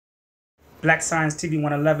Black Science TV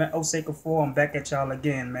 111, Osei Kufuor. I'm back at y'all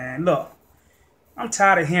again, man. Look, I'm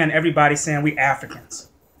tired of hearing everybody saying we Africans,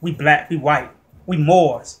 we black, we white, we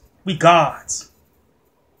Moors, we gods.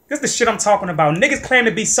 This is the shit I'm talking about. Niggas claim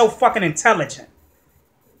to be so fucking intelligent.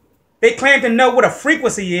 They claim to know what a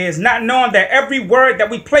frequency is, not knowing that every word that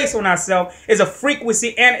we place on ourselves is a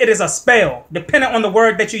frequency and it is a spell, depending on the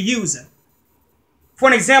word that you're using. For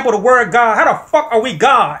an example, the word God. How the fuck are we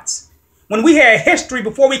gods? When we had history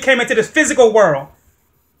before we came into this physical world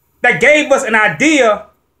that gave us an idea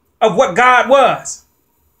of what God was.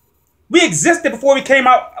 We existed before we came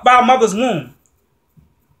out of our mother's womb.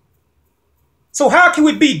 So how can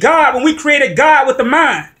we be God when we created God with the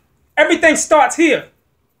mind? Everything starts here.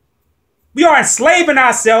 We are enslaving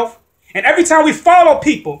ourselves, and every time we follow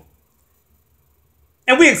people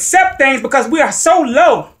and we accept things because we are so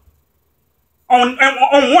low on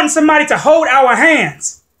wanting somebody to hold our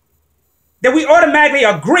hands, that we automatically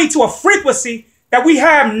agree to a frequency that we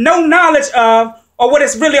have no knowledge of or what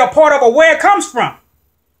it's really a part of or where it comes from.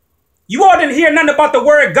 You all didn't hear nothing about the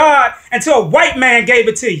word God until a white man gave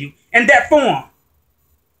it to you in that form.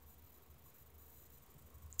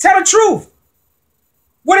 Tell the truth.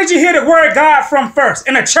 Where did you hear the word God from first?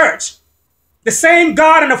 In a church. The same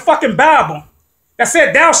God in the fucking Bible that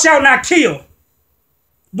said thou shalt not kill.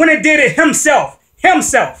 When it did it himself.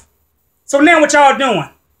 Himself. So now what y'all doing?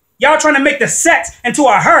 Y'all trying to make the sex into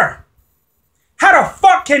a her. How the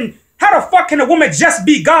fuck can a woman just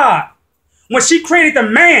be God when she created the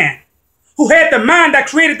man who had the mind that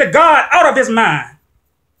created the God out of his mind?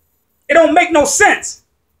 It don't make no sense.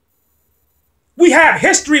 We have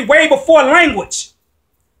history way before language.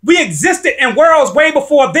 We existed in worlds way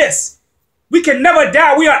before this. We can never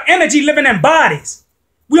die. We are energy living in bodies.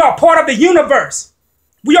 We are part of the universe.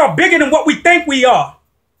 We are bigger than what we think we are.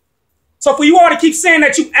 So for you all to keep saying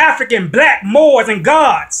that you African, black, Moors, and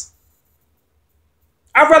gods,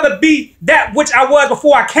 I'd rather be that which I was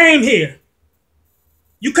before I came here.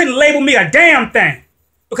 You couldn't label me a damn thing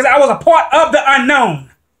because I was a part of the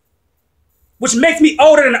unknown, which makes me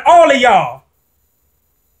older than all of y'all.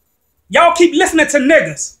 Y'all keep listening to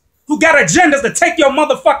niggas who got agendas to take your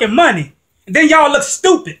motherfucking money. And then y'all look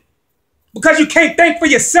stupid because you can't think for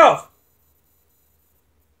yourself.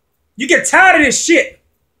 You get tired of this shit.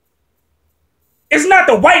 It's not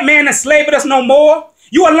the white man enslaving us no more.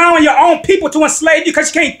 You allowing your own people to enslave you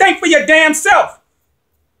because you can't think for your damn self.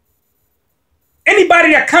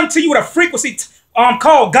 Anybody that come to you with a frequency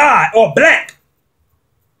called God or black,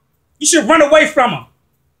 you should run away from them.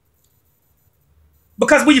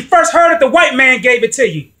 Because when you first heard it, the white man gave it to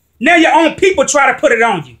you. Now your own people try to put it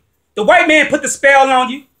on you. The white man put the spell on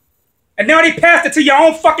you. And now they passed it to your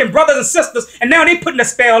own fucking brothers and sisters. And now they putting the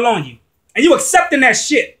spell on you. And you accepting that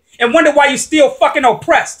shit. And wonder why you still fucking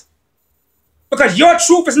oppressed. Because your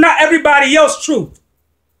truth is not everybody else's truth.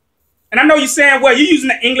 And I know you're saying, well, you're using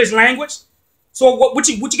the English language. So what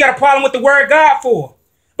you got a problem with the word God for?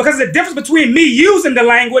 Because there's a difference between me using the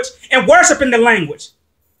language and worshiping the language.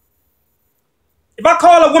 If I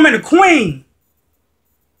call a woman a queen,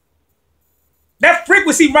 that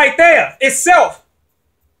frequency right there itself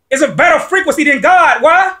is a better frequency than God.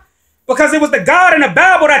 Why? Because it was the God in the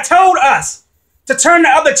Bible that told us to turn the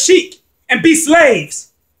other cheek and be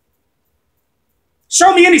slaves.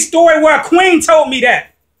 Show me any story where a queen told me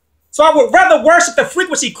that. So I would rather worship the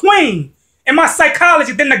frequency queen in my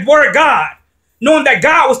psychology than the word God, knowing that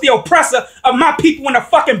God was the oppressor of my people in the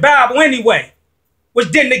fucking Bible anyway,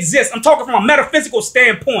 which didn't exist. I'm talking from a metaphysical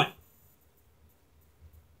standpoint.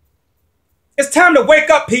 It's time to wake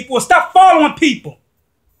up, people, and stop following people.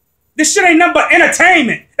 This shit ain't nothing but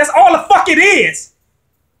entertainment. That's all the fuck it is.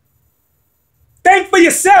 Think for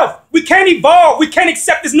yourself. We can't evolve. We can't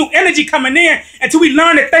accept this new energy coming in until we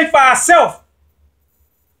learn to think for ourselves.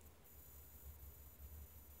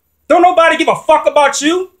 Don't nobody give a fuck about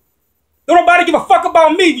you. Don't nobody give a fuck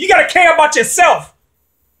about me. You gotta care about yourself.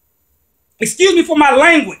 Excuse me for my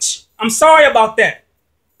language. I'm sorry about that.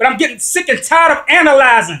 But I'm getting sick and tired of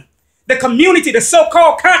analyzing the community, the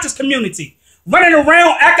so-called conscious community, running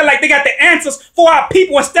around acting like they got the answers for our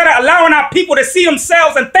people instead of allowing our people to see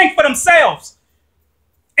themselves and think for themselves.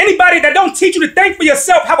 Anybody that don't teach you to think for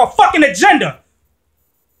yourself have a fucking agenda.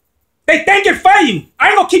 They thinking for you. I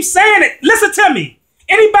ain't gonna keep saying it. Listen to me.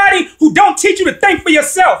 Anybody who don't teach you to think for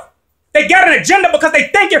yourself, they got an agenda because they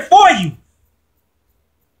thinking for you.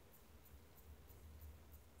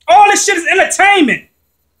 All this shit is entertainment.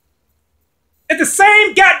 It's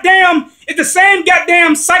the same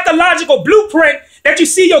goddamn psychological blueprint that you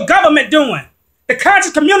see your government doing. The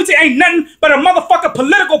conscious community ain't nothing but a motherfucking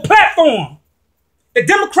political platform. The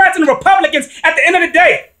Democrats and the Republicans, at the end of the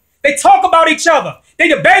day, They talk about each other. They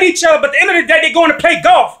debate each other, but at the end of the day, they going to play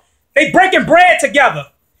golf. They breaking bread together.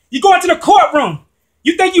 You go into the courtroom.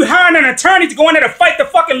 You think you hiring an attorney to go in there to fight the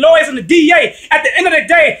fucking lawyers and the DA. At the end of the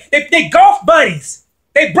day, they golf buddies.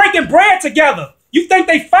 They breaking bread together. You think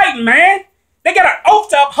they fighting, man. They got an oath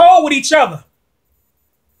to uphold with each other.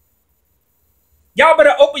 Y'all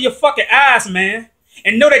better open your fucking eyes, man.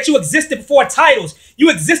 And know that you existed before titles. You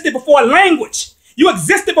existed before language. You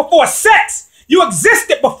existed before sex. You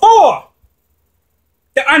existed before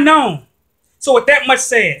the unknown. So with that much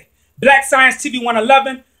said, Black Science TV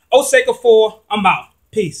 111, Osei Kufuor, I'm out.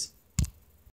 Peace.